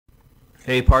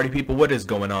Hey party people, what is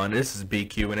going on? This is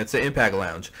BQ and it's the Impact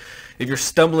Lounge. If you're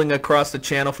stumbling across the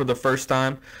channel for the first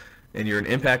time and you're an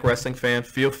Impact Wrestling fan,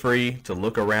 feel free to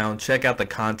look around, check out the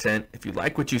content. If you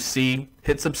like what you see,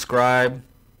 hit subscribe,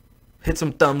 hit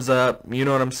some thumbs up, you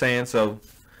know what I'm saying? So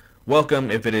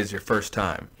welcome if it is your first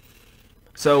time.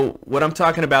 So what I'm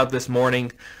talking about this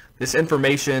morning, this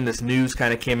information, this news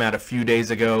kind of came out a few days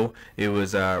ago. It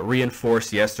was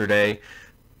reinforced yesterday.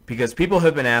 Because people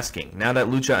have been asking, now that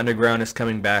Lucha Underground is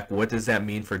coming back, what does that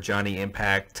mean for Johnny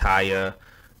Impact, Taya,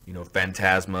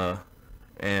 Phantasma,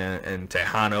 and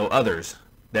Tejano, others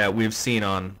that we've seen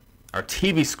on our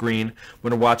TV screen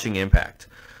when we're watching Impact?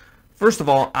 First of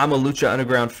all, I'm a Lucha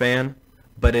Underground fan,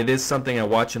 but it is something I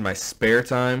watch in my spare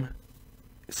time,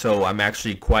 so I'm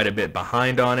actually quite a bit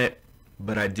behind on it,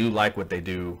 but I do like what they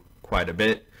do quite a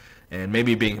bit, and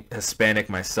maybe being Hispanic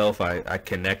myself, I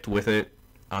connect with it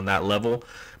on that level.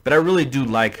 But I really do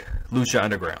like Lucha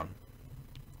Underground.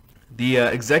 The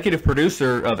executive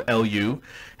producer of LU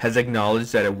has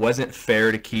acknowledged that it wasn't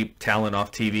fair to keep talent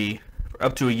off TV for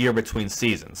up to a year between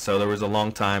seasons. So there was a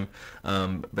long time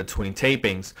between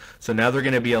tapings. So now they're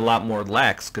going to be a lot more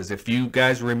lax, because if you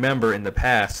guys remember in the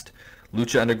past,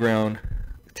 Lucha Underground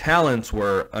talents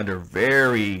were under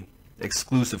very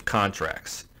exclusive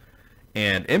contracts.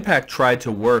 And Impact tried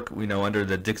to work, under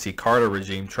the Dixie Carter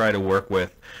regime, tried to work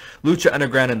with Lucha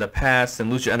Underground in the past,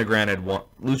 and Lucha Underground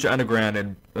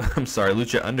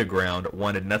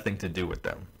wanted nothing to do with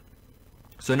them.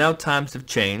 So now times have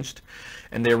changed,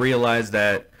 and they realize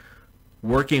that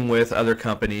working with other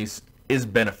companies is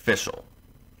beneficial.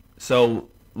 So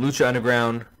Lucha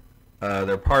Underground,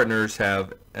 their partners,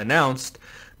 have announced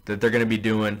that they're going to be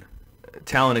doing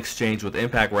talent exchange with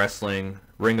Impact Wrestling,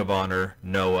 Ring of Honor,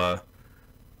 Noah,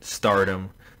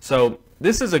 Stardom. So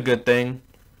this is a good thing.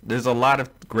 There's a lot of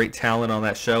great talent on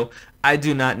that show. I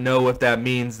do not know if that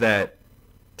means that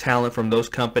talent from those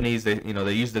companies, they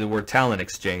use the word talent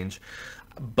exchange,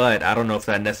 but I don't know if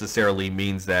that necessarily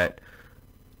means that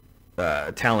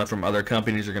talent from other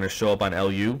companies are going to show up on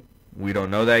LU. We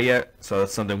don't know that yet, so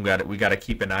that's something we got to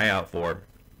keep an eye out for.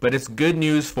 But it's good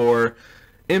news for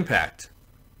Impact.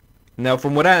 Now,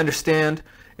 from what I understand,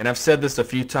 and I've said this a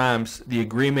few times, the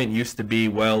agreement used to be,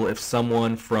 well, if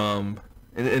someone from,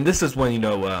 and this is when,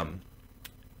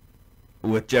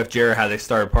 with Jeff Jarrett, how they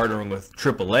started partnering with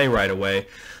AAA right away,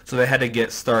 so they had to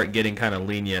start getting kind of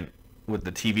lenient with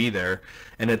the TV there.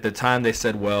 And at the time they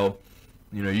said, well,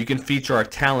 you can feature our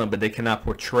talent, but they cannot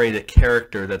portray the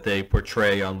character that they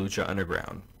portray on Lucha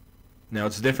Underground. Now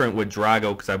it's different with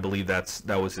Drago, because I believe that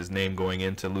was his name going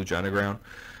into Lucha Underground.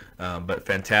 But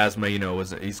Phantasma,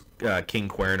 he's King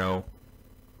Cuerno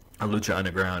on Lucha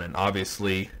Underground, and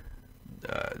obviously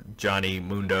Johnny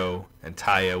Mundo and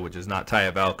Taya, which is not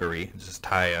Taya Valkyrie, it's just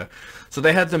Taya. So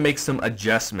they had to make some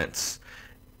adjustments.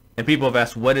 And people have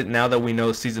asked, now that we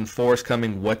know season 4 is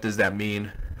coming, what does that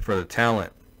mean for the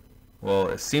talent? Well,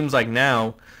 it seems like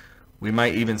now we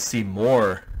might even see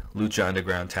more Lucha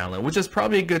Underground talent, which is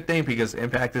probably a good thing, because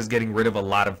Impact is getting rid of a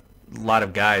lot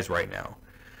of guys right now.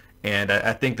 And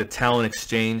I think the talent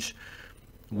exchange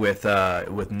with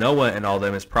Noah and all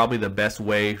them is probably the best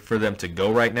way for them to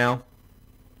go right now,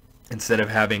 instead of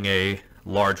having a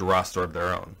large roster of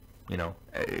their own,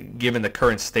 given the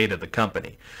current state of the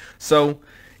company. So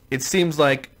it seems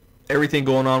like everything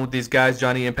going on with these guys,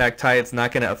 Johnny Impact, Ty, it's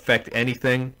not going to affect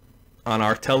anything on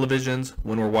our televisions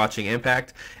when we're watching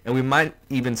Impact, and we might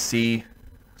even see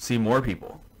more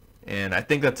people. And I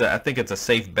think it's a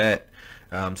safe bet.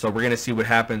 So we're going to see what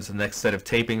happens in the next set of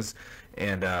tapings,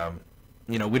 and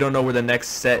we don't know where the next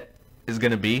set is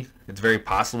going to be. It's very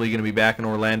possibly going to be back in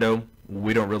Orlando.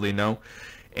 We don't really know.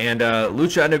 And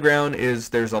Lucha Underground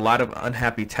there's a lot of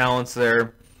unhappy talents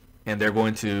there, and they're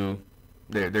going to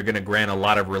grant a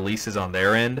lot of releases on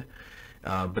their end.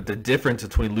 But the difference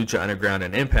between Lucha Underground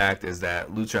and Impact is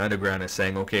that Lucha Underground is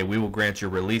saying, okay, we will grant your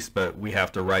release, but we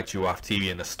have to write you off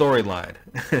TV in the storyline.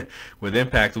 With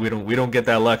Impact, we don't get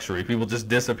that luxury. People just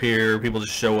disappear. People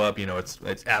just show up.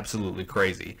 It's absolutely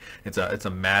crazy. It's a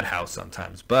madhouse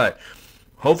sometimes. But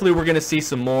hopefully we're going to see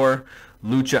some more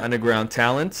Lucha Underground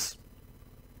talents,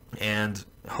 and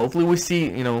hopefully we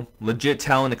see legit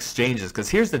talent exchanges. Because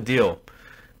here's the deal.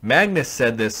 Magnus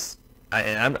said this.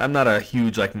 I'm not a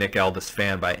huge Nick Aldis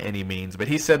fan by any means, but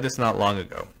he said this not long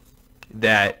ago,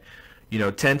 that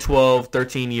 10, 12,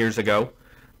 13 years ago,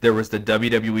 there was the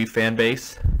WWE fan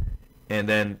base, and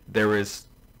then there was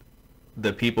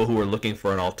the people who were looking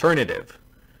for an alternative,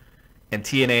 and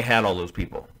TNA had all those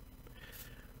people.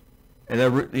 And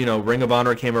then Ring of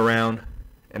Honor came around,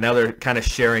 and now they're kind of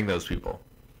sharing those people.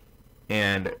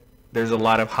 And there's a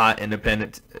lot of hot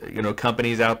independent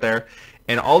companies out there,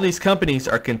 And all these companies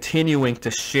are continuing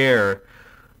to share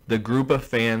the group of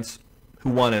fans who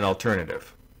want an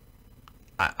alternative.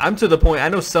 I'm to the point, I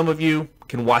know some of you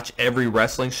can watch every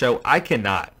wrestling show. I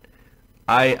cannot.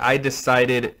 I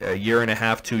decided a year and a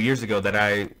half, 2 years ago that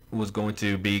I was going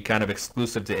to be kind of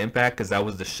exclusive to Impact because that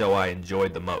was the show I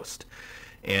enjoyed the most.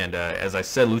 And as I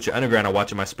said, Lucha Underground I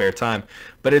watch in my spare time.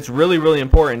 But it's really, really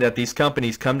important that these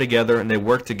companies come together and they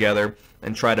work together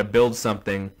and try to build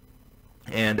something.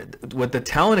 And what the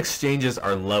talent exchanges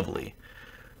are lovely.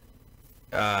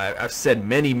 I've said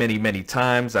many, many, many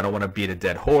times, I don't want to beat a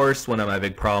dead horse. One of my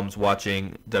big problems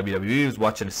watching WWE is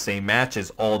watching the same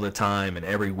matches all the time and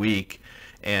every week.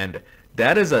 And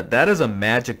that is a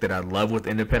magic that I love with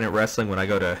independent wrestling when I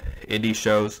go to indie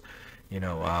shows. You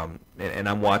know, and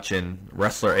I'm watching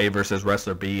Wrestler A versus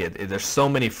Wrestler B. There's so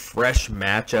many fresh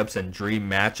matchups and dream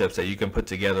matchups that you can put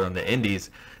together on the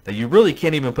indies that you really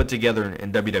can't even put together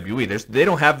in WWE. They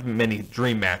don't have many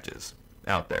dream matches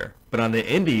out there. But on the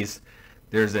indies,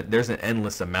 there's an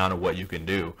endless amount of what you can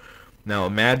do. Now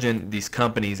imagine these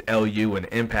companies, LU and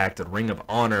Impact and Ring of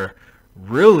Honor,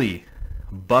 really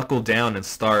buckle down and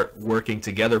start working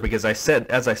together, because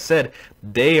as I said,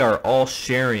 they are all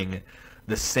sharing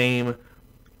the same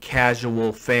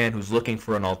casual fan who's looking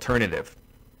for an alternative.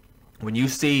 When you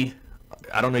see,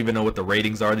 I don't even know what the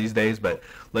ratings are these days, but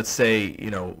let's say, you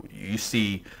know, you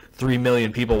see 3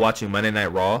 million people watching Monday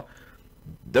Night Raw.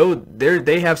 Though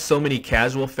they have so many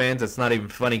casual fans, it's not even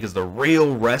funny, because the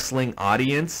real wrestling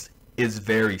audience is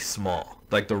very small.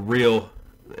 Like the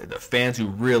fans who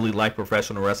really like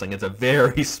professional wrestling, it's a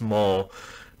very small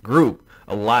group,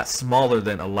 a lot smaller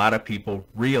than a lot of people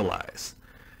realize.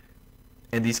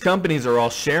 And these companies are all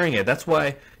sharing it. That's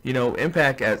why, you know,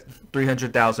 Impact has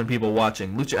 300,000 people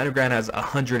watching. Lucha Underground has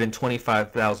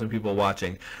 125,000 people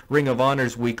watching. Ring of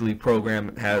Honor's weekly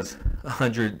program has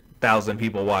 100,000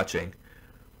 people watching.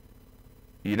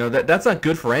 You know, that's not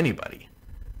good for anybody.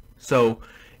 So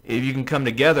if you can come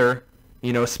together,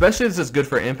 you know, especially this is good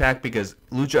for Impact, because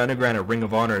Lucha Underground and Ring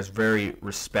of Honor is very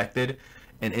respected,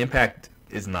 and Impact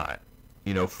is not,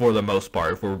 you know, for the most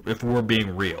part, if we're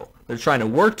being real. They're trying to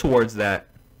work towards that,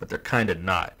 but they're kind of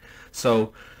not.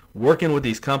 So working with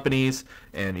these companies,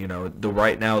 and, you know,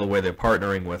 right now the way they're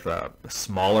partnering with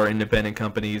smaller independent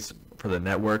companies for the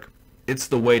network, it's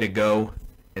the way to go,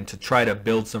 and to try to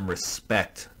build some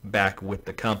respect back with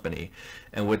the company.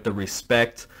 And with the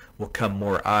respect will come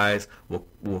more eyes,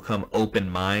 will come open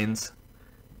minds.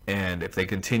 And if they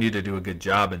continue to do a good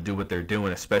job and do what they're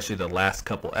doing, especially the last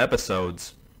couple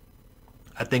episodes,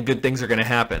 I think good things are going to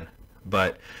happen.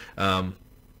 But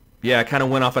yeah, I kind of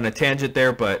went off on a tangent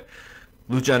there, but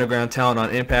Lucha Underground talent on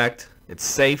Impact, it's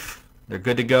safe, they're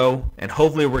good to go, and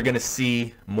hopefully we're going to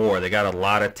see more. They got a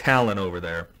lot of talent over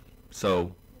there,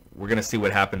 so we're going to see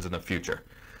what happens in the future.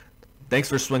 Thanks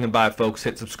for swinging by, folks.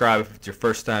 Hit subscribe if it's your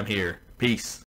first time here. Peace.